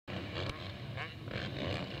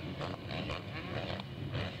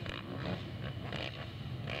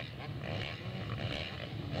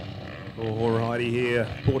Alrighty here,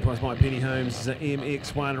 brought to us by Penny Holmes,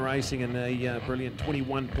 MX1 Racing, and a brilliant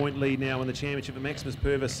 21-point lead now in the championship at Maximus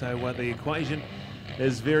Purvis. So the equation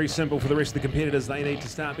is very simple for the rest of the competitors. They need to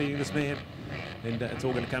start beating this man, and it's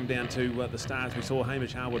all going to come down to the stars. We saw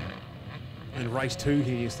Hamish Harwood in race 2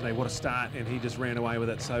 here yesterday. What a start, and he just ran away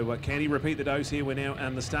with it. So can he repeat the dose here? We're now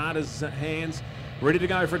in the starters' hands, ready to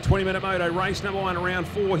go for a 20-minute moto. Race number 1, round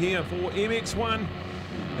 4 here for MX1.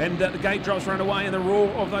 And the gate drops right away, and the roar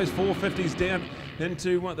of those 450s down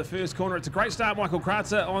into the first corner. It's a great start, Michael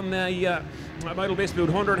Kratzer on the modal best build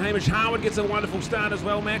Honda, and Hamish Harwood gets a wonderful start as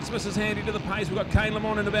well. Maximus is handy to the pace. We've got Kane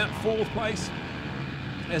Lamont in about 4th place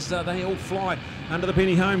as they all fly under the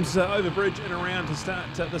Penny Holmes overbridge and around to start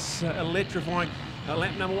this electrifying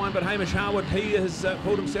lap number 1. But Hamish Harwood, he has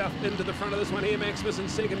pulled himself into the front of this one here. Maximus in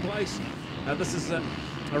 2nd place. This is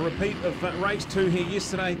a repeat of race 2 here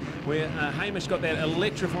yesterday, where Hamish got that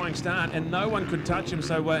electrifying start and no one could touch him.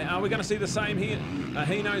 So are we going to see the same here?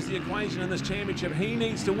 He knows the equation in this championship. He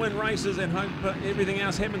needs to win races and hope everything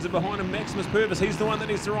else happens behind him. Maximus Purvis, he's the one that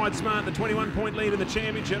needs to ride smart. The 21-point lead in the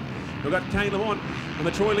championship. We've got Kane Lamont on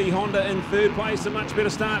the Troy Lee Honda in 3rd place. A much better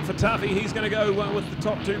start for Tuffy. He's going to go with the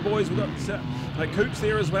top 2 boys. We've got Coops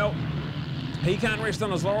there as well. He can't rest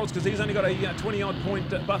on his laurels because he's only got a 20-odd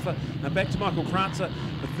point buffer back to Michael Kratzer,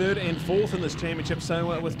 the 3rd and 4th in this championship.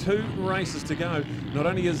 So with 2 races to go, not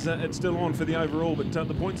only is it still on for the overall, but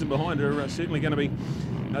the points in behind are certainly going to be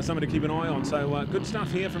something to keep an eye on. So good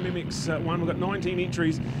stuff here from MX1. We've got 19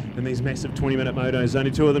 entries in these massive 20-minute motos.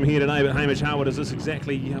 Only 2 of them here today, but Hamish Harwood, is this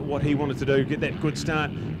exactly what he wanted to do? Get that good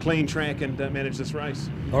start, clean track, and manage this race.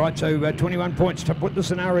 All right, so 21 points to put the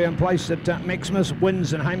scenario in place that Maximus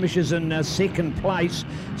wins and Hamish is in 2nd place.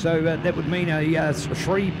 So that would mean a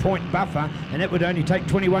 3-point buffer, and it would only take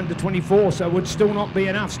 21 to 24, so it would still not be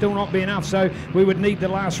enough, So we would need the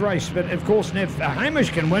last race. But of course, if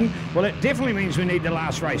Hamish can win, well, it definitely means we need the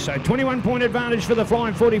last race. So 21-point advantage for the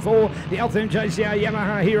Flying 44, the L-Therm JCR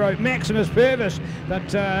Yamaha hero Maximus Purvis.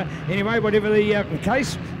 But anyway, whatever the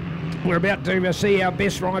case, we're about to see our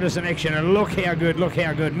best riders in action, and look how good,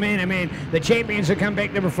 man, oh man, the champions have come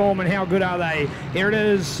back to perform, and how good are they? Here it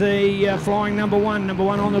is, the flying number one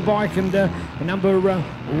on the bike, and number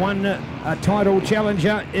 1 title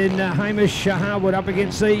challenger in Hamish Harwood up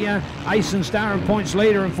against the ace and star and points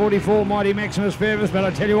leader in 44, mighty Maximus Purvis. But I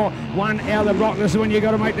tell you what, 1 out of the block, this is when you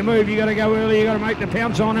got to make the move, you got to go early, you got to make the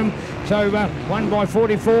pounce on him. So 1 by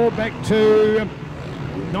 44, back to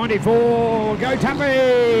 94, go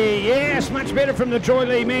Tuffy! Yes, much better from the Troy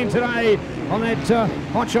Lee man today on that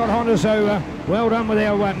hotshot Honda. So well done with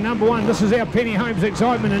our number 1. This is our Penny Holmes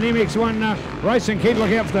excitement in MX1 Racing. Keep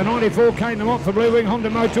look out for the 94, Kane Lamont for Blue Wing, Honda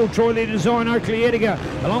Motul, Troy Lee Design, Oakley Edgar,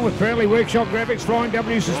 along with Proudly Workshop Graphics, Flying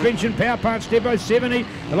W Suspension, Power Parts Depot 70,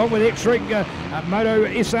 along with X-Rig Moto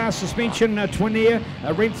SR Suspension, Twin Air,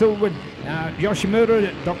 Renthal with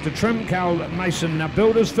Yoshimura, Dr. Trim, Carl Mason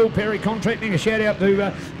Builders, Phil Perry Contracting. A shout out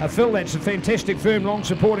to Phil, that's a fantastic firm, long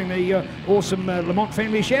supporting the awesome Lamont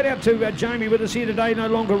family. Shout out to Jamie with us here today, no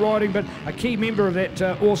longer riding, but a key member of that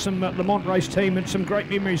awesome Lamont race team, and some great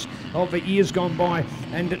memories of years gone by.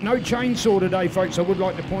 And no chainsaw today, folks. I would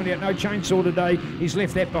like to point out, no chainsaw today. He's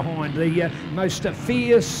left that behind. The most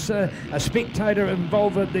fierce spectator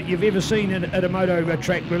involved that you've ever seen at a moto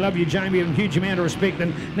track. We love you, Jamie, and a huge amount of respect,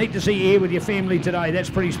 and neat to see you here with your family today. That's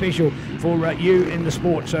pretty special for you in the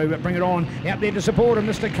sport. So bring it on out there to support him.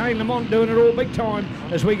 Mr. Kane Lamont doing it all big time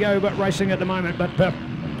as we go racing at the moment. But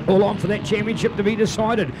all on for that championship to be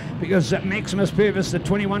decided, because Maximus Purvis, the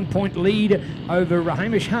 21-point lead over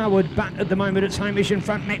Hamish Harwood, but at the moment it's Hamish in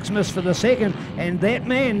front, Maximus for the 2nd, and that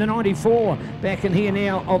man, the 94, back in here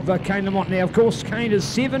now of Kane Lamont. Now, of course, Kane is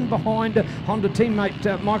 7 behind Honda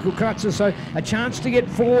teammate Michael Kratzer, so a chance to get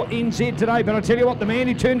 4 NZ today. But I tell you what, the man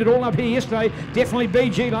who turned it all up here yesterday, definitely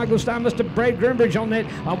BG, local star Mr. Brad Groombridge on that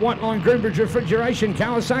white line Groombridge refrigeration,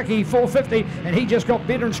 Kawasaki 450, and he just got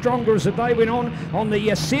better and stronger as the day went on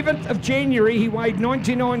the 7th of January, he weighed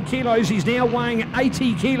 99 kilos. He's now weighing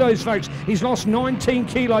 80 kilos, folks. He's lost 19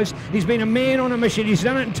 kilos. He's been a man on a mission. He's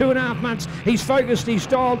done it in 2.5 months. He's focused, he's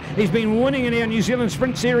styled. He's been winning in our New Zealand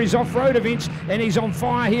Sprint Series off-road events, and he's on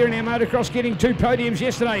fire here in our motocross, getting 2 podiums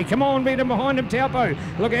yesterday. Come on, beat him behind him, Taupo.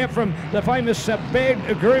 Look out from the famous Brad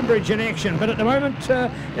Groombridge in action. But at the moment,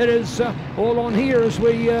 it is all on here as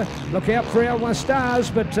we look out for our stars.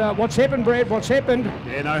 But what's happened, Brad? What's happened?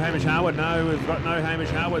 Yeah, no Hamish Harwood. No, we've got no Hamish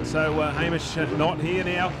Harwood. So Hamish not here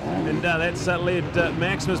now, and that's led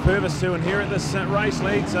Maximus Purvis to inherit this race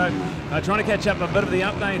lead. So trying to catch up a bit of the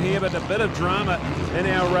update here, but a bit of drama in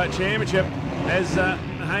our championship as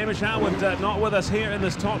Hamish Harwood not with us here in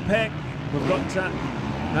this top pack. We've got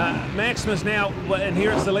Maximus now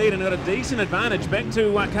inherits the lead and got a decent advantage back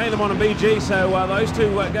to Calamon and BG, so those two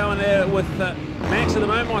go in there with Max at the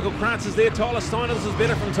moment. Michael Kratz is there, Tyler Steiner, this is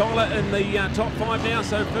better from Tyler in the top 5 now,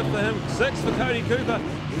 so 5th for him, 6th for Cody Cooper,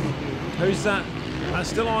 who's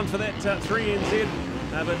still on for that 3NZ,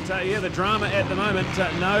 but yeah, the drama at the moment,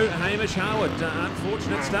 no Hamish Harwood,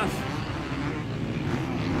 unfortunate stuff.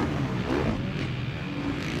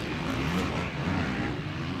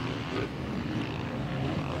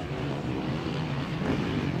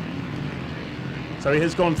 So he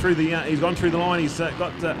has gone through the line. He's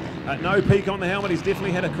got no peak on the helmet. He's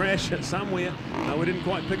definitely had a crash somewhere. We didn't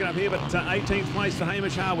quite pick it up here, but 18th place for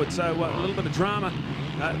Hamish Harwood. So a little bit of drama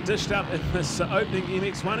dished up in this opening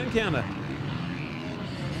MX1 encounter.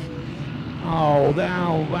 Oh,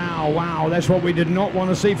 wow. That's what we did not want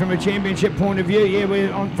to see from a championship point of view. Yeah,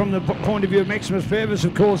 we're on from the point of view of Maximus Purvis,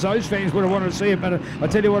 of course, those fans would have wanted to see it, but I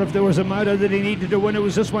tell you what, if there was a moto that he needed to win, it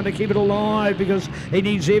was this one to keep it alive, because he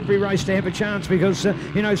needs every race to have a chance, because,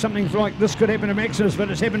 you know, something like this could happen to Maximus, but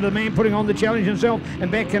it's happened to the man putting on the challenge himself, and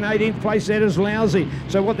back in 18th place, that is lousy.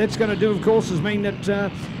 So what that's going to do, of course, is mean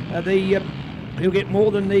that he'll get more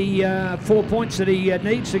than the 4 points that he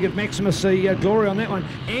needs to give Maximus the glory on that one.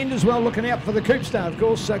 And as well looking out for the Coop star, of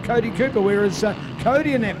course, Cody Cooper, whereas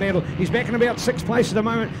Cody in that battle, he's back in about 6th place at the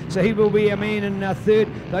moment, so he will be a man in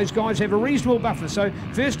 3rd. Those guys have a reasonable buffer. So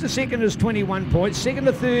 1st to 2nd is 21 points, 2nd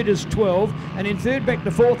to 3rd is 12, and then 3rd back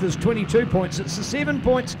to 4th is 22 points. It's the 7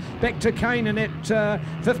 points back to Kane, and at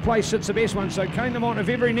 5th place sits the best one. So Kane Lamont, if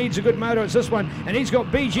ever he needs a good moto, it's this one. And he's got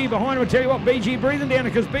BG behind him. I tell you what, BG breathing down,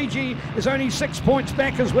 because BG is only 6 points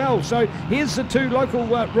back as well. So here's the two local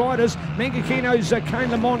riders, Mangakino's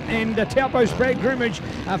Kane Lamont and Taupo's Brad Groomage,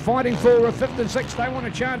 fighting for 5th and 6th. They want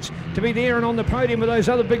a chance to be there and on the podium with those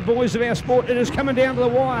other big boys of our sport. It is coming down to the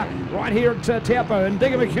wire right here at Taupo and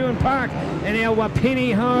Digger McEwen Park and our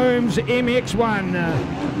Penny Holmes MX1.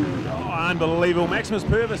 Unbelievable. Maximus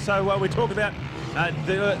Purvis, so we talk about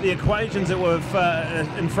the equations that were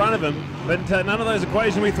in front of him, but none of those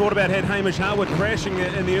equations we thought about had Hamish Harwood crashing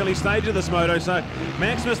in the early stage of this moto. So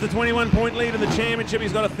Maximus, the 21-point lead in the championship,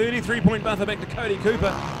 he's got a 33-point buffer back to Cody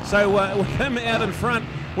Cooper. So with him out in front,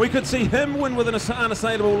 we could see him win with an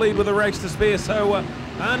unassailable lead with a race to spare. So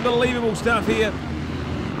unbelievable stuff here,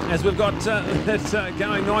 as we've got it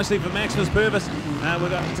going nicely for Maximus Purvis. We've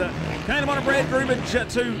got Kane and Brad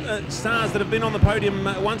Groomage, two stars that have been on the podium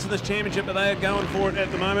once in this championship, but they are going for it at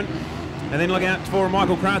the moment. And then look out for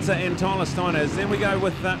Michael Kratzer and Tyler Steiner. Then we go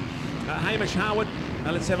with Hamish Harwood.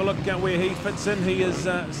 Let's have a look at where he fits in. He is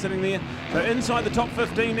sitting there. So inside the top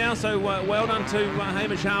 15 now, so well done to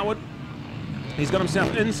Hamish Harwood. He's got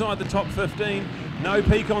himself inside the top 15. No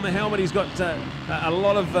peak on the helmet. He's got a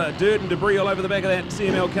lot of dirt and debris all over the back of that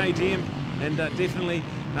CML KTM, and definitely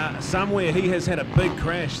somewhere he has had a big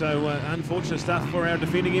crash. So unfortunate stuff for our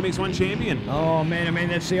defending MX1 champion. Oh man,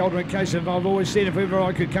 that's the ultimate case of, I've always said, if ever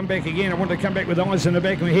I could come back again, I want to come back with eyes in the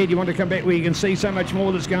back of my head. You want to come back where you can see so much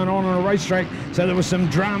more that's going on a racetrack. So there was some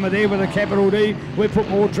drama there with a capital D. We put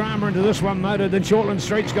more drama into this one motor than Shortland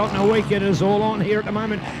Street's got in a week. It is all on here at the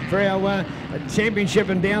moment for our championship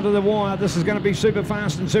and down to the wire. This is going to be super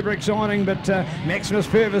fast and super exciting, but Maximus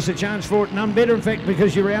Purvis a chance for it, none better in fact,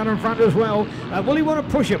 because you're out in front as well. Will he want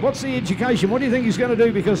to push it? What's the education? What do you think he's going to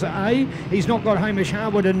do? Because A, he's not got Hamish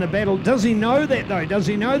Harwood in the battle. Does he know that though? Does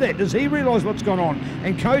he know that? Does he realise what's gone on?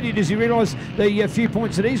 And Cody, does he realise the few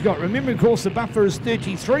points that he's got? Remember, of course, the buffer is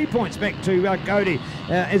 33 points back to Cody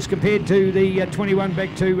as compared to the 21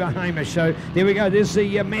 back to Hamish. So there we go. There's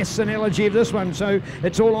the maths analogy of this one. So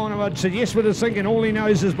it's all on, I'd suggest, with his thinking. All he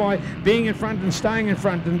knows is by being in front and staying in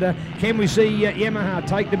front. And can we see Yamaha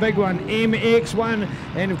take the big one? MX1.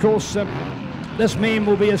 And of course, this man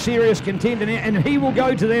will be a serious contender now, and he will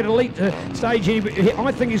go to that elite stage.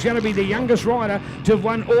 I think he's going to be the youngest rider to have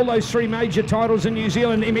won all those three major titles in New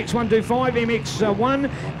Zealand: MX125, MX1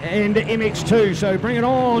 and MX2. So bring it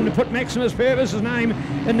on to put Maximus Purvis's name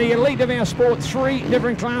in the elite of our sport. 3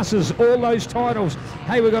 different classes, all those titles.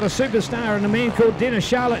 Hey, we've got a superstar and a man called Dennis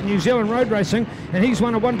Charlotte in New Zealand road racing, and he's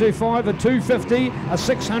won a 125, a 250, a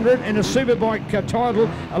 600 and a superbike title,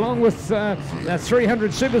 along with a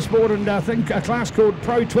 300 supersport, and I think a class called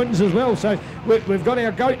Pro Twins as well. So we've got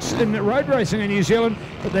our goats in road racing in New Zealand,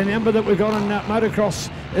 but the number that we've got in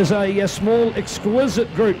motocross is a small,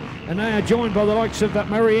 exquisite group, and they are joined by the likes of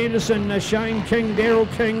Murray Anderson, Shane King,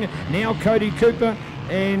 Daryl King, now Cody Cooper,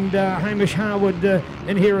 and Hamish Harwood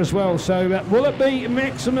in here as well. So will it be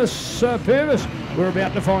Maximus Purvis? We're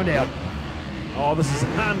about to find out. Oh, this is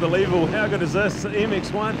unbelievable. How good is this?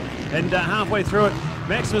 MX1, and halfway through it,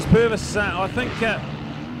 Maximus Purvis, I think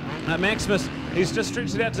Maximus He's just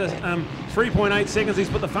stretched it out to 3.8 seconds. He's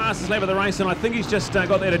put the fastest lap of the race, and I think he's just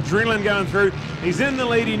got that adrenaline going through. He's in the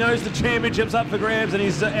lead. He knows the championship's up for grabs, and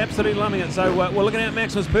he's absolutely loving it. So we're looking at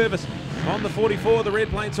Maximus Purvis on the 44. The red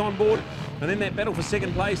plate's on board. And then that battle for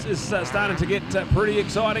second place is starting to get pretty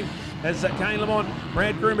exciting as Kane Lamont,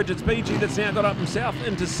 Brad Groombridge, it's BG that's now got up himself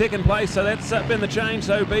into second place. So that's been the change.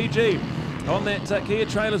 So BG on that Kia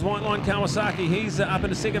Trailers White Line Kawasaki, he's up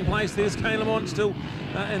into second place. There's Kane Lamont still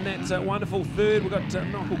in that wonderful third. We've got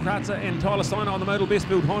Michael Kratzer and Tyler Steiner on the Modal Best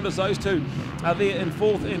Build Hondas. Those two are there in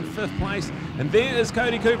fourth and fifth place. And there is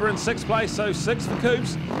Cody Cooper in sixth place. So 6 for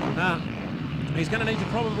Coops. He's going to need to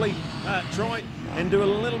probably try and do a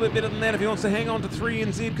little bit better than that if he wants to hang on to 3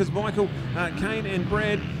 NZ, because Michael, Kane and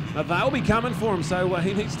Brad, they'll be coming for him. So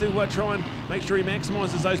he needs to try and make sure he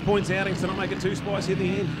maximises those points outings to not make it too spicy at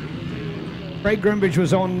the end. Brad Groombridge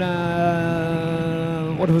was on,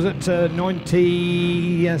 what was it,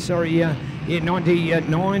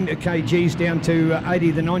 99 kgs down to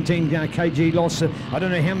 80, the 19 kg loss. I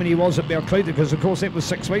don't know how many he was at Balclutha, because of course that was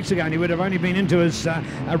 6 weeks ago, and he would have only been into his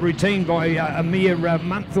routine by a mere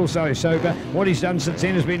month or so. So what he's done since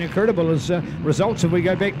then has been incredible. His results, if we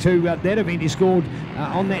go back to that event, he scored,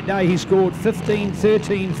 on that day, he scored 15,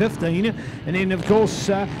 13, 15, and then of course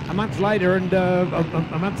a month later, and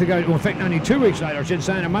a month ago, well, in fact only 2 weeks later I should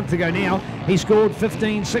say, and a month ago now, he scored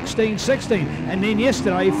 15, 16, 16, and then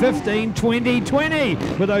yesterday 15, 20, 20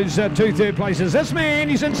 with those 2 third places. This man,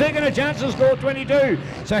 he's in second, a chance to score 22.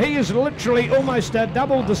 So he has literally almost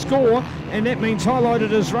doubled the score, and that means highlighted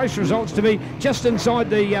his race results to be just inside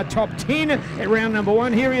the top 10 at round number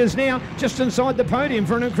 1. Here he is now, just inside the podium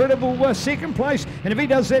for an incredible second place. And if he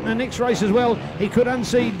does that in the next race as well, he could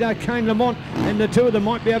unseat Kane Lamont, and the two of them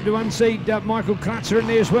might be able to unseat Michael Kratzer in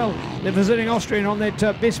there as well. The visiting Austrian on that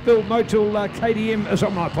Best Build Motul KTM,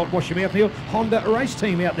 sorry, my pot, wash your mouth, Neil, Honda race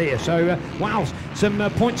team out there. So wow, some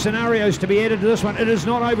point scenarios to be added to this one. It is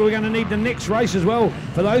not over. We're going to need the next race as well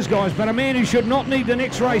for those guys. But a man who should not need the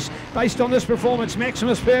next race based on this performance,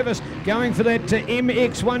 Maximus Purvis, going for that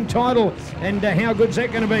MX1 title. And how good's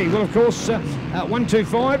that going to be? Well, of course,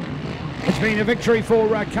 125. It's been a victory for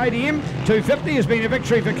KTM. 250 has been a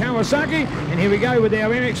victory for Kawasaki. And here we go with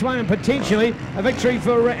our MX1 and potentially a victory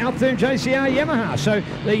for Altherm JCR Yamaha. So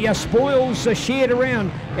the spoils are shared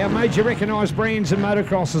around our major recognised brands in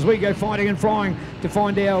motocross as we go fighting and flying to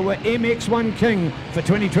find our MX1 king for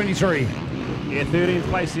 2023. Yeah, 13th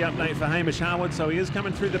place, the update for Hamish Harwood. So he is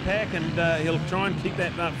coming through the pack, and he'll try and keep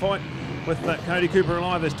that fight with Cody Cooper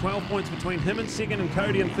alive. There's 12 points between him and second, and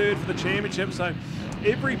Cody in third for the championship. So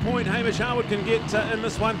every point Hamish Harwood can get in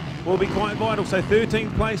this one will be quite vital. So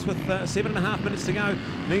 13th place with 7.5 minutes to go.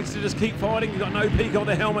 Needs to just keep fighting. He's got no peak on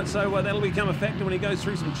the helmet, so that'll become a factor when he goes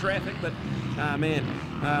through some traffic. But man,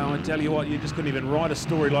 I tell you what, you just couldn't even write a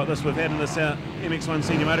story like this we've had in this MX1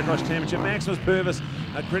 Senior Motocross Championship. Maximus Purvis,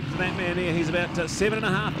 credit to that man here. He's about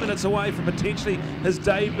 7.5 minutes away from potentially his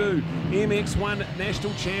debut MX1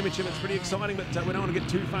 National Championship. It's pretty exciting, but we don't want to get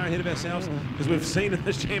too far ahead of ourselves, because we've seen in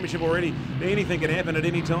this championship already anything can happen at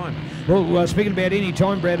any time. Well, speaking about any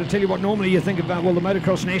time, Brad, I'll tell you what, normally you think about, well, the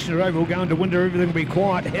Motocross National over will go into winter, everything will be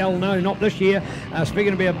quiet. Hell no, not this year.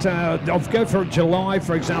 Speaking about, I'll go for July,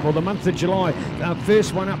 for example, the month of July.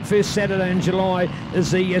 First one up, first Saturday in July,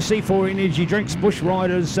 is the C4 Energy Drinks Bush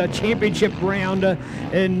Riders Championship round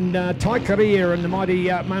in Taikaria in the mighty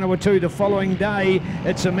Manawatu. The following day,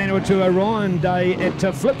 it's a Manawatu Orion Day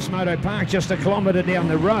at Flips Moto Park, just a kilometre down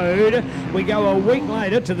the road. We go a week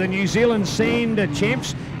later to the New Zealand Sand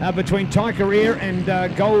Champs between Taikaria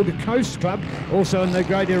and Gold Coast Club, also in the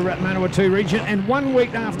greater Manawatu region. And 1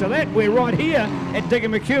 week after that, we're right here at Digger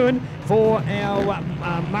McEwen for our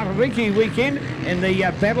Matariki weekend, and the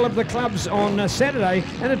Battle of the Clubs on Saturday,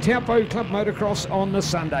 and a Taupo Club Motocross on the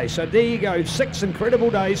Sunday. So there you go, 6 incredible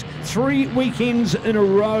days, 3 weekends in a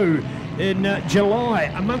row in July,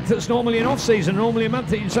 a month that's normally an off-season, normally a month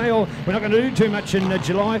that you'd say, oh, we're not going to do too much in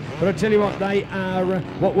July, but I tell you what, they are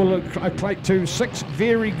what will equate to 6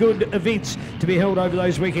 very good events to be held over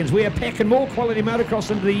those weekends. We are packing more quality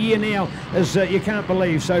motocross into the year now, as you can't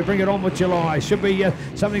believe, so bring it on with July. Should be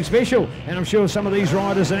something special, and I'm sure some of these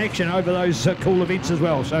riders in action over those cool events as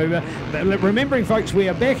well. So remembering, folks, we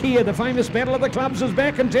are back here, the famous Battle of the Clubs is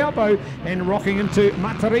back in Taupo and rocking into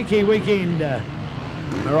Matariki weekend.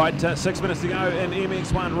 All right, 6 minutes to go in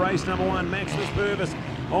MX1 race number 1. Maximus Purvis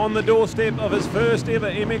on the doorstep of his first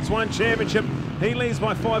ever MX1 championship. He leads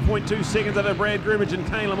by 5.2 seconds over Brad Groombridge and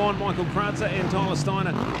Kane Lamont. Michael Kratzer and Tyler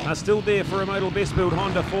Steiner are still there for a Modal Best Build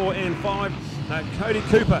Honda 4 and 5. Cody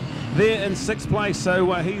Cooper there in 6th place,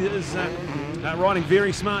 so he is riding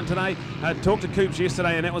very smart today. Talked to Coops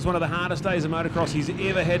yesterday, and that was one of the hardest days of motocross he's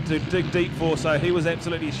ever had to dig deep for, so he was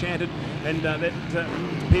absolutely shattered, and that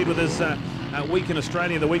paired with his week in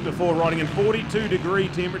Australia the week before, riding in 42-degree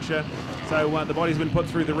temperature. So the body's been put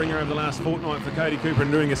through the ringer over the last fortnight for Cody Cooper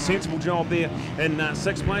and doing a sensible job there in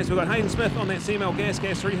 6th place. We've got Hayden Smith on that CML Gas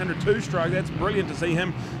 300 2-stroke. That's brilliant to see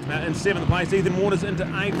him in 7th place. Ethan Waters into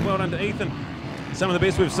 8th. Well done to Ethan. Some of the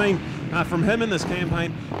best we've seen from him in this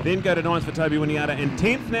campaign. Then go to 9th for Toby Winiata, and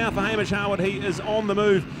 10th now for Hamish Harwood. He is on the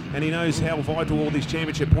move, and he knows how vital all these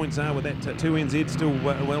championship points are with that 2NZ still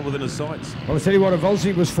well within his sights. Well, I'll tell you what, if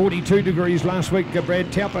Aussie was 42 degrees last week,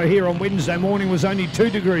 Brad, Taupo here on Wednesday morning was only 2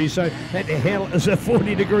 degrees, so that the hell is a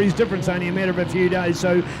 40 degrees difference, only a matter of a few days,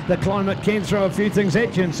 so the climate can throw a few things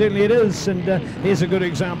at you, and certainly it is, and here's a good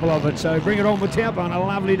example of it. So bring it on with Taupo on a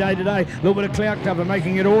lovely day today. A little bit of cloud cover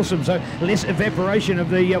making it awesome, so less evaporation of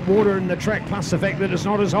the water in the track, plus the fact that it's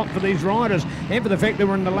not as hot for these riders, and for the fact that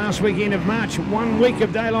we're in the last weekend of March, 1 week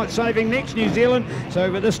of daylight saving next New Zealand.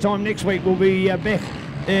 So at this time next week we'll be back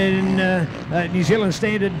in New Zealand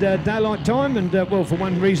Standard Daylight Time, and well, for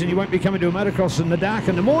one reason you won't be coming to a motocross in the dark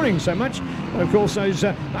in the morning so much, but of course those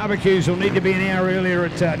barbecues will need to be an hour earlier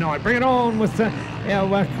at night. Bring it on with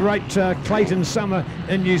our great Clayton summer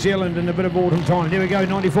in New Zealand in a bit of autumn time. There we go,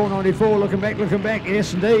 94, looking back,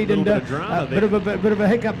 yes indeed, and bit of a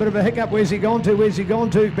hiccup. Where's he gone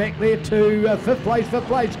to? Back there to fifth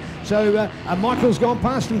place. So Michael's gone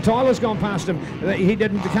past him, Tyler's gone past him. He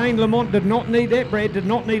didn't. Kane Lamont did not need that. Brad did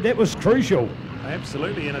not need that. Was crucial.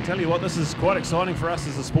 Absolutely, and I tell you what, this is quite exciting for us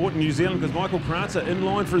as a sport in New Zealand, because Michael Kratzer in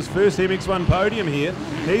line for his first MX1 podium here.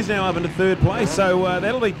 He's now up into 3rd place, so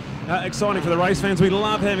that'll be exciting for the race fans. We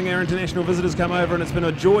love having our international visitors come over, and it's been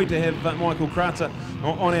a joy to have Michael Kratzer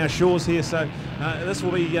on our shores here. So this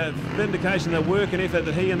will be vindication of the work and effort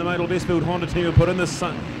that he and the Modal Bestfield Honda team have put in this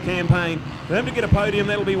campaign. For him to get a podium,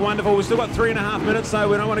 that'll be wonderful. We've still got 3.5 minutes, so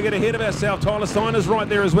we don't want to get ahead of ourselves. Tyler Steiner's right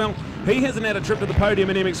there as well. He hasn't had a trip to the podium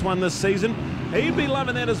in MX1 this season. He'd be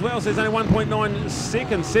loving that as well, so there's only 1.9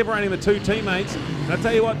 seconds separating the two teammates. And I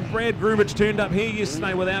tell you what, Brad Grubich turned up here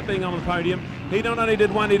yesterday without being on the podium. He not only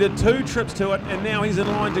did one, he did 2 trips to it, and now he's in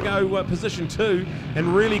line to go position 2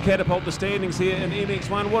 and really catapult the standings here in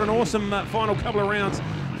MX1. What an awesome final couple of rounds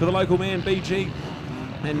for the local man, BG.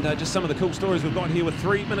 And just some of the cool stories we've got here with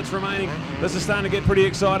 3 minutes remaining. This is starting to get pretty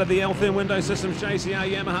excited. The Altherm Window Systems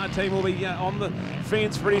JCR Yamaha team will be on the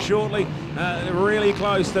fence pretty shortly. Really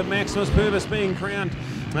close to Maximus Purvis being crowned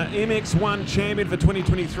MX1 champion for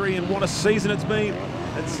 2023, and what a season it's been.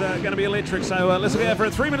 It's going to be electric, so let's look out for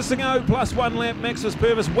it. 3 minutes to go, plus 1 lap. Maximus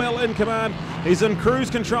Purvis well in command. He's in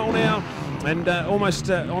cruise control now, and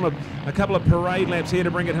almost on a couple of parade laps here to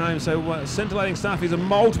bring it home. So scintillating stuff. He's a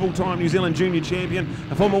multiple-time New Zealand junior champion,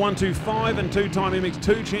 a former 125 and 2-time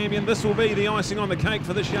MX2 champion. This will be the icing on the cake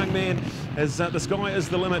for this young man, as the sky is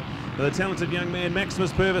the limit for the talented young man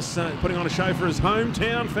Maximus Purvis, putting on a show for his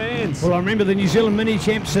hometown fans. Well, I remember the New Zealand mini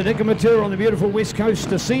champs at Ikamatera on the beautiful west coast,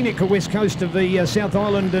 the scenic west coast of the South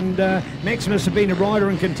Island, and Maximus had been a rider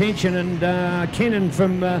in contention, and Kennan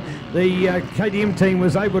from the KTM team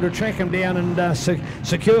was able to track him down and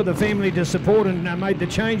secure the family to support, and made the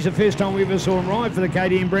change. The first time we ever saw him ride for the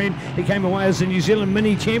KTM brand, he came away as the New Zealand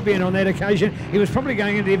mini champion on that occasion. He was probably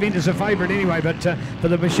going into the event as a favourite anyway, but for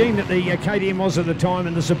the machine that the KTM was at the time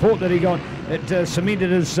and the support that he got, it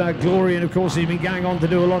cemented his glory, and of course he's been going on to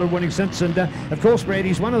do a lot of winning since. And of course, Brad,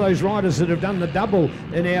 he's one of those riders that have done the double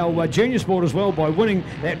in our junior sport as well, by winning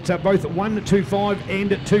that both 125 and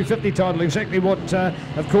 250 title, exactly what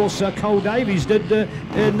of course Cole Davies did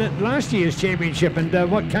in last year's championship, and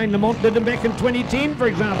what Kane Lamont did back in 2010, for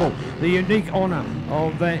example. The unique honour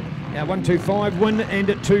of that 125 win and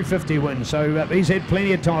a 250 win. So he's had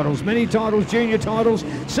plenty of titles, mini titles, junior titles,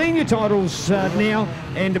 senior titles now,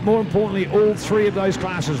 and more importantly, all 3 of those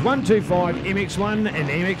classes, 125, MX1 and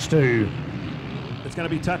MX2. It's going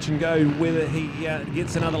to be touch and go whether he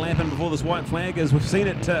gets another lap in before this white flag, as we've seen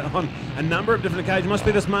it on a number of different occasions. Must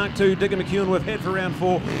be this Mark II Digger McEwen we've had for round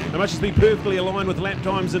 4. It must just be perfectly aligned with lap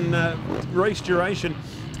times and race duration,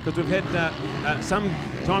 because we've had some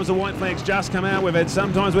times the white flags just come out. We've had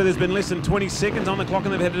some times where there's been less than 20 seconds on the clock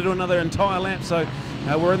and they've had to do another entire lap. So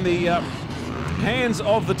we're in the hands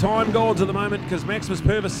of the time gods at the moment, because Maximus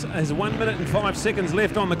Purvis has 1 minute and 5 seconds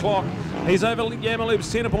left on the clock. He's over Yamaloop's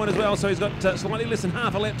centre point as well, so he's got slightly less than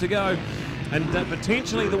half a lap to go. And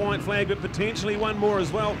potentially the white flag, but potentially one more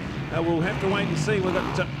as well. We'll have to wait and see. We've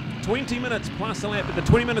got 20 minutes plus a lap, but the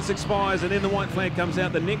 20 minutes expires and then the white flag comes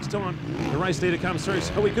out the next time the race leader comes through.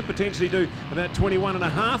 So we could potentially do about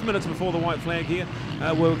 21.5 minutes before the white flag here.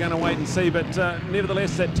 We're going to wait and see, but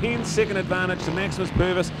nevertheless, that 10-second advantage to Maximus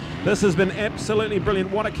Purvis. This has been absolutely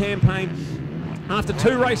brilliant. What a campaign. After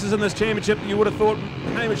 2 races in this championship, you would have thought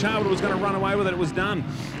Hamish Harwood was going to run away with it. It was done.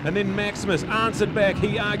 And then Maximus answered back.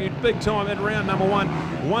 He argued big time in round number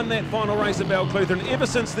 1, won that final race at Balclutha. And ever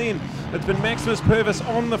since then, it's been Maximus Purvis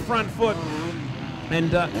on the front foot.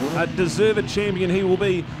 And a deserved champion he will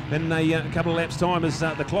be in a couple of laps' time as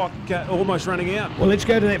the clock almost running out. Well, let's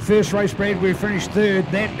go to that first race, Brad. We finished 3rd.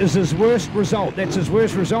 That is his worst result. That's his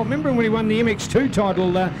worst result. Remember when he won the MX2 title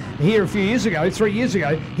here a few years ago, 3 years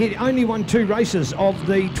ago? He only won 2 races of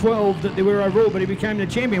the 12 that there were overall, but he became the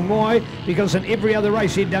champion. Why? Because in every other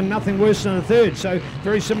race he'd done nothing worse than a 3rd. So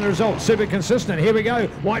very similar result, super consistent. Here we go.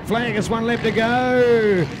 White flag, it's 1 lap to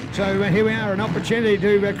go. So here we are, an opportunity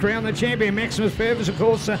to crown the champion. Maximus Purvis, of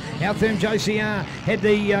course, our firm JCR had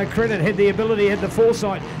the credit, had the ability, had the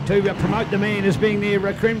foresight to promote the man as being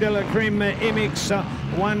their creme de la creme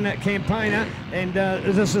MX1 campaigner. And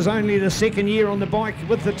this is only the 2nd year on the bike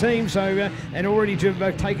with the team, so and already to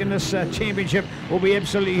have taken this championship will be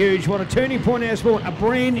absolutely huge. What a turning point in our sport, a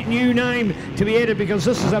brand new name to be added, because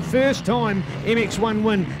this is a first time MX1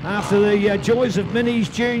 win after the joys of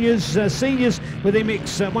minis, juniors, seniors with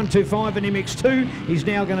MX125 and MX2. He's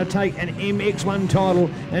now going to take an MX1 title,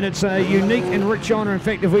 and it's a unique and rich honour. In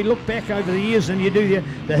fact, if we look back over the years and you do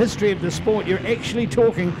the history of the sport, you're actually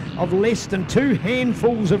talking of less than 2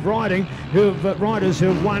 handfuls of riders who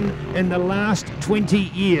have won in the last 20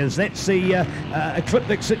 years. That's the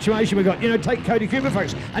ecliptic situation we've got. You know, take Cody Cooper,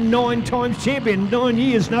 folks, a 9 times champion, 9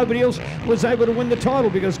 years. Nobody else was able to win the title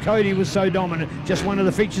because Cody was so dominant. Just one of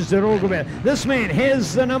the features that all go about. This man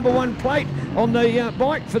has the number 1 plate on the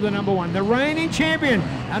bike for the number 1, the reigning champion,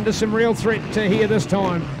 under some real threat here this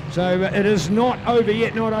time. So it is not over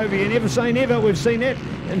yet, not over yet. Never say never. We've seen that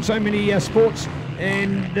in so many sports.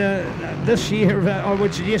 And this year, I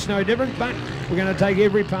would suggest no different, but we're going to take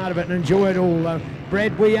every part of it and enjoy it all.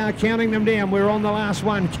 Brad, we are counting them down. We're on the last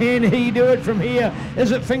one. Can he do it from here?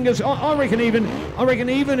 Is it fingers? I reckon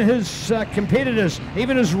even his competitors,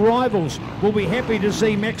 even his rivals, will be happy to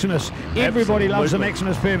see Maximus. Everybody loves the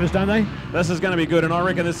Maximus Purvis, don't they? This is going to be good, and I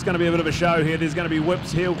reckon this is going to be a bit of a show here. There's going to be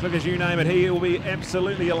whips, heel clickers, you name it. He will be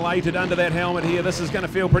absolutely elated under that helmet here. This is going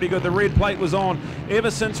to feel pretty good. The red plate was on ever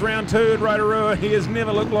since round 2 at Rotorua. He has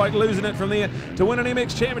never looked like losing it from there. To win an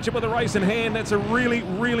MX championship with a race in hand, that's a really,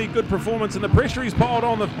 really good performance, and the pressure he's piled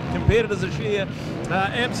on the competitors this year,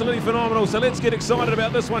 absolutely phenomenal. So let's get excited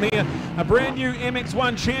about this one here. A brand new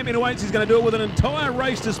MX1 champion awaits. He's going to do it with an entire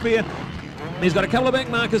race to spare. He's got a couple of back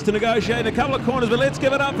markers to negotiate, a couple of corners, but let's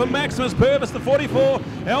give it up for Maximus Purvis, the 44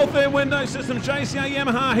 Altherm Window Systems JCR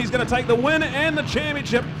Yamaha. He's going to take the win and the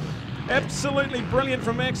championship. Absolutely brilliant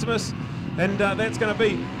from Maximus, and that's going to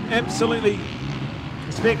be absolutely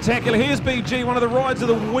spectacular. Here's BG, one of the rides of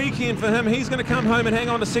the weekend for him. He's going to come home and hang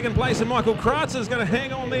on to 2nd place, and Michael Kratzer is going to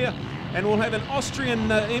hang on there, and we'll have an Austrian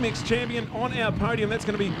MX champion on our podium. That's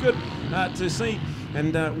going to be good to see,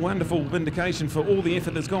 and wonderful vindication for all the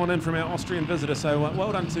effort that's gone in from our Austrian visitor. So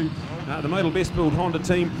well done to the Modal Best Build Honda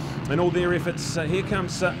team and all their efforts. Here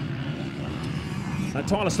comes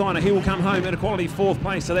Tyler Steiner. He will come home at a quality 4th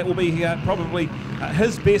place, so that will be probably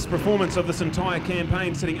his best performance of this entire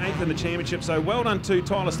campaign, sitting 8th in the championship. So well done to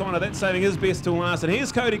Tyler Steiner. That's saving his best till last. And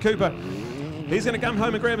here's Cody Cooper. He's going to come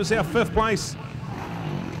home and grab himself 5th place,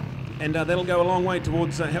 and that'll go a long way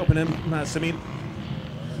towards helping him cement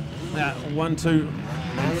 1, 2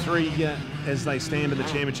 and 3 as they stand in the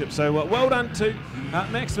championship. So well done to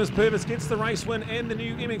Maximus Purvis, gets the race win and the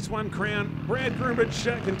new MX1 crown. Brad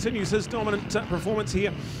Groombridge continues his dominant performance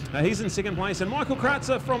here. He's in 2nd place, and Michael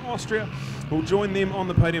Kratzer from Austria will join them on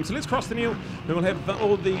the podium. So let's cross the Nile. We will have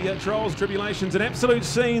all the trials, tribulations and absolute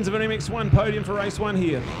scenes of an MX1 podium for race 1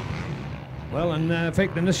 here. Well, in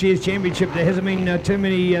fact, in this year's championship, there hasn't been too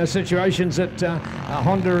many situations that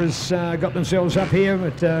Honda has got themselves up here,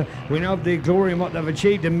 but we know of their glory and what they've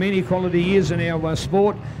achieved in many quality years in our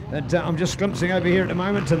sport. But I'm just glimpsing over here at the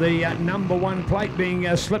moment to the number 1 plate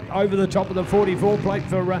being slipped over the top of the 44 plate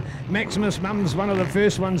for Maximus. Mum's one of the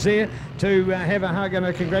first ones there to have a hug and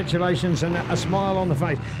a congratulations and a smile on the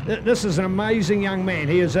face. This is an amazing young man.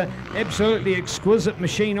 He is an absolutely exquisite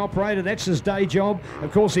machine operator. That's his day job.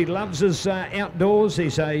 Of course, he loves his outdoors.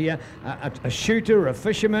 He's a shooter, a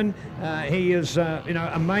fisherman. He is, you know,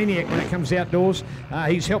 a maniac when it comes to outdoors.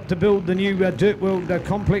 He's helped to build the new Dirt World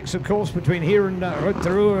complex, of course, between here and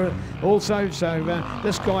Rotorua also. So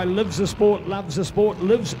this guy lives the sport, loves the sport,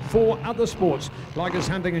 lives for other sports, like his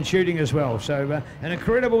hunting and shooting as well. So an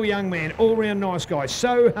incredible young man, all-round nice guy,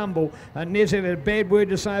 so humble, never had a bad word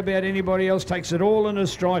to say about anybody else, takes it all in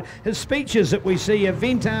his stride. His speeches that we see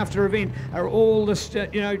event after event are all this,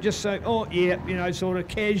 you know, just so, oh yeah, you know, sort of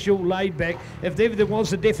casual, laid back. If ever there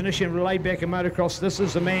was a definition of laid back in motocross, this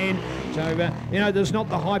is the man. So, you know, there's not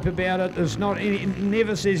the hype about it. There's not any,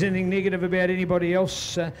 never says anything negative about anybody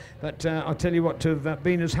else. But I'll tell you what, to have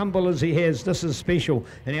been as humble as he has, this is special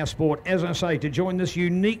in our sport. As I say, to join this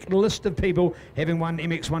unique list of people, having won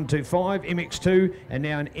MX125, MX2, and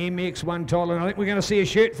now an MX1 title. And I think we're going to see a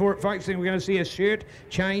shirt for it, folks. I think we're going to see a shirt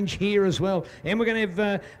change here as well. And we're going to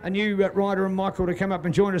have a new rider and Michael to come up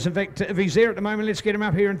and join us. In fact, if he's there at the moment, let's get him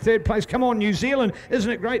up here in third place. Come on, New Zealand.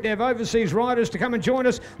 Isn't it great to have overseas riders to come and join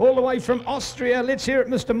us all the way from Austria? Let's hear it,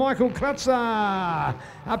 Mr. Michael Klutzer,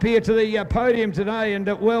 up here to the podium today. And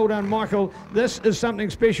well done, Michael. This is something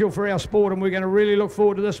special for our sport, and we're going to really look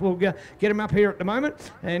forward to this. We'll get him up here at the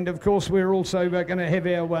moment. And, of course, we're also going to have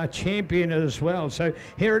our champion as well. So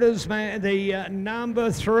here it is, man, the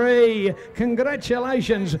number 3.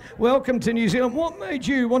 Congratulations. Welcome to New Zealand. What made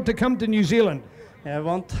you want to come to New Zealand? I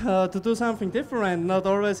want to do something different, not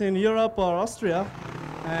always in Europe or Austria.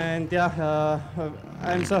 And yeah,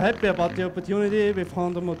 I'm so happy about the opportunity with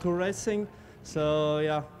Honda Motor Racing. So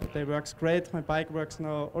yeah, it works great. My bike works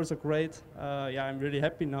now also great. Yeah, I'm really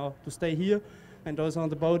happy now to stay here and also on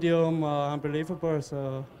the podium. Unbelievable.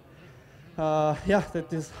 So yeah,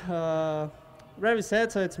 that is very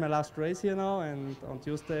sad. So it's my last race here now, and on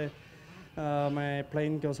Tuesday my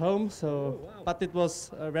plane goes home. So, but it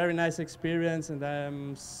was a very nice experience, and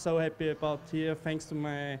I'm so happy about here. Thanks to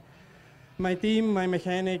my team, my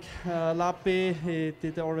mechanic, Lappi. He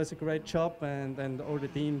did always a great job, and all the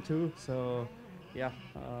team too. So, yeah,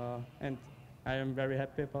 and I am very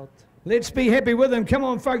happy about. Let's be happy with him. Come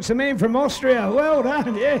on, folks, a man from Austria. Well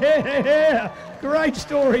done. Yeah. Great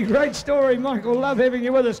story, Michael. Love having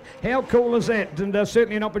you with us. How cool is that? And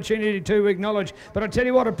certainly an opportunity to acknowledge. But I tell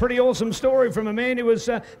you what, a pretty awesome story from a man who was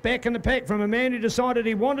back in the pack, from a man who decided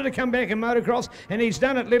he wanted to come back in motocross, and he's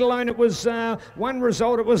done it, let alone it was one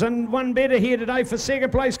result. It was one better here today for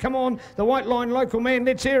second place. Come on, the White Line local man.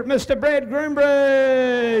 Let's hear it, Mr. Brad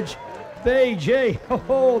Groombridge. BG,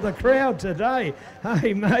 oh, the crowd today.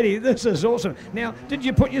 Hey, matey, this is awesome. Now, did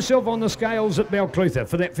you put yourself on the scales at Balclutha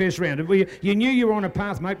for that first round? You knew you were on a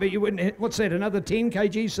path, mate, but you wouldn't. What's that, another 10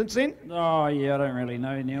 kg since then? Oh, yeah, I don't really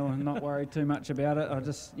know, Neil. I'm not worried too much about it. I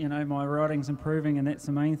just, you know, my riding's improving, and that's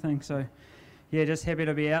the main thing. So, yeah, just happy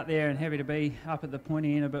to be out there and happy to be up at the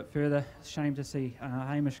pointy end a bit further. Shame to see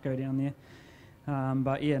Hamish go down there.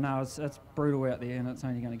 But yeah, no, it's brutal out there, and it's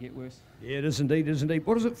only going to get worse. Yeah, it is indeed,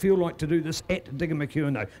 What does it feel like to do this at Digger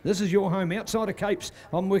McEwen, though? This is your home, outside of Capes.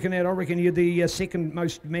 I'm working out, I reckon you're the second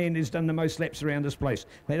most man who's done the most laps around this place.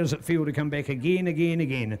 How does it feel to come back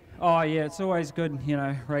again? Oh, yeah, it's always good, you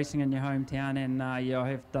know, racing in your hometown, and yeah, I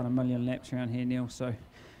have done 1 million laps around here, Neil, so,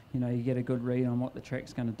 you know, you get a good read on what the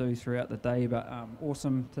track's going to do throughout the day. But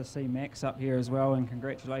awesome to see Max up here as well, and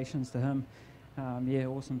congratulations to him. Yeah,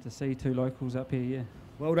 awesome to see 2 locals up here, yeah.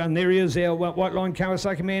 Well done. There he is, our White Line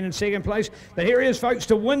Kawasaki man in second place. But here he is, folks,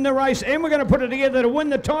 to win the race. And we're going to put it together to win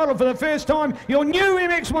the title for the first time. Your new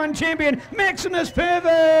MX1 champion, Maximus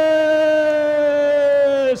Purvis.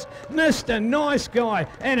 Mr. Nice Guy.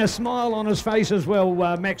 And a smile on his face as well,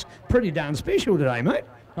 Max. Pretty darn special today, mate.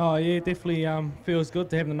 Oh, yeah, definitely feels good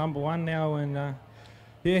to have the number 1 now. And,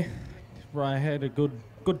 yeah, I had a good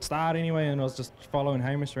start anyway, and I was just following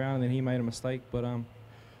Hamish around, and then he made a mistake. But,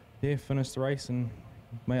 yeah, finished the race, and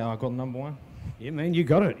mate, I got number 1. Yeah, man, you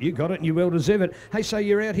got it, and you well deserve it. Hey, so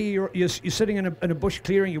you're out here, you're sitting in a bush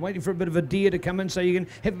clearing, you're waiting for a bit of a deer to come in so you can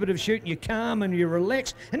have a bit of shoot, and you're calm and you're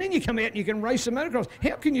relaxed, and then you come out and you can race the motocross.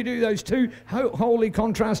 How can you do those two wholly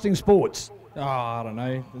contrasting sports? Oh, I don't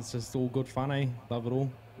know. It's just all good fun, eh? Love it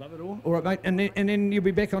all. Love it all. All right, mate, and then you'll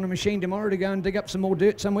be back on a machine tomorrow to go and dig up some more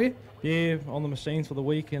dirt somewhere? Yeah, on the machines for the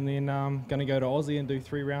week, and then going to go to Aussie and do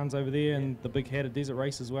 3 rounds over there, and the Big Hatter Desert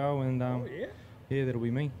race as well. And yeah, that'll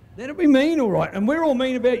be me. That'll be mean, all right. And we're all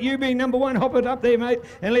mean about you being number one. Hop it up there, mate.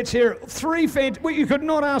 And let's hear it. Well, you could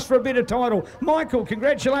not ask for a better title. Michael,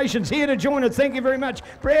 congratulations. Here to join us. Thank you very much.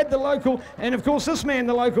 Brad, the local. And, of course, this man,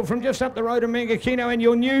 the local, from just up the road in Mangakino, and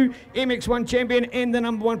your new MX1 champion and the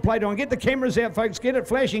number one plate on. Get the cameras out, folks. Get it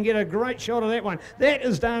flashing. Get a great shot of that one. That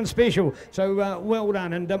is darn special. So, well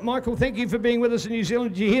done. And, Michael, thank you for being with us in New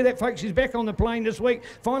Zealand. Did you hear that, folks? He's back on the plane this week.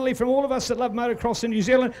 Finally, from all of us that love motocross in New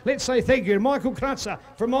Zealand, let's say thank you to Michael Kratzer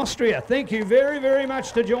from Austria. Thank you very, very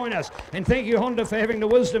much to join us. And thank you, Honda, for having the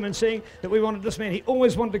wisdom and seeing that we wanted this man. He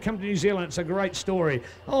always wanted to come to New Zealand. It's a great story.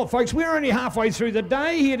 Oh, folks, we're only halfway through the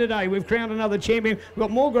day here today. We've crowned another champion. We've got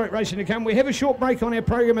more great racing to come. We have a short break on our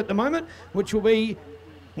program at the moment, which will be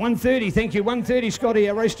 1:30, thank you. 1:30, Scotty,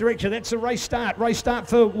 our race director. That's the race start. Race start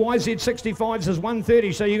for YZ65s is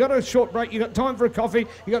 1:30. So you got a short break. You got time for a coffee.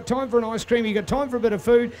 You got time for an ice cream. You got time for a bit of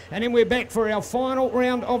food, and then we're back for our final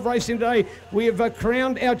round of racing today. We have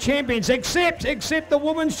crowned our champions, except the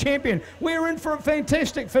women's champion. We're in for a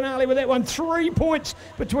fantastic finale with that one. 3 points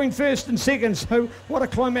between first and second. So what a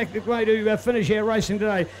climactic way to finish our racing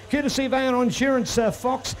today. Courtesy of Aon Insurance,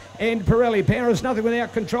 Fox and Pirelli. Power is nothing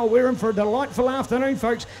without control. We're in for a delightful afternoon,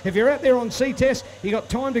 folks. If you're out there on Ctas, you got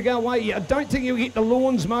time to go away. I don't think you'll get the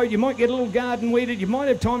lawns mowed. You might get a little garden weeded. You might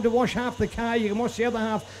have time to wash half the car. You can wash the other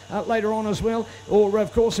half later on as well. Or,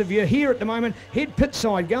 of course, if you're here at the moment, head pit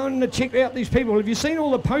side. Go and check out these people. Have you seen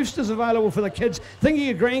all the posters available for the kids? Think of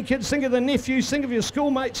your grandkids, think of the nephews, think of your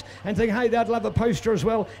schoolmates, and think, hey, they'd love a poster as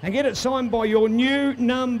well. And get it signed by your new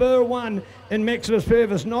number one in Maximus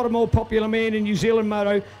Purvis. Not a more popular man in New Zealand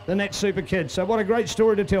moto than that super kid. So what a great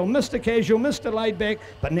story to tell. Mr. Casual, Mr. Laid Back,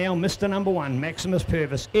 but now Mr. Number One, Maximus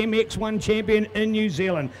Purvis, MX1 champion in New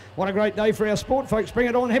Zealand. What a great day for our sport, folks. Bring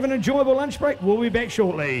it on. Have an enjoyable lunch break. We'll be back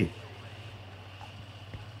shortly.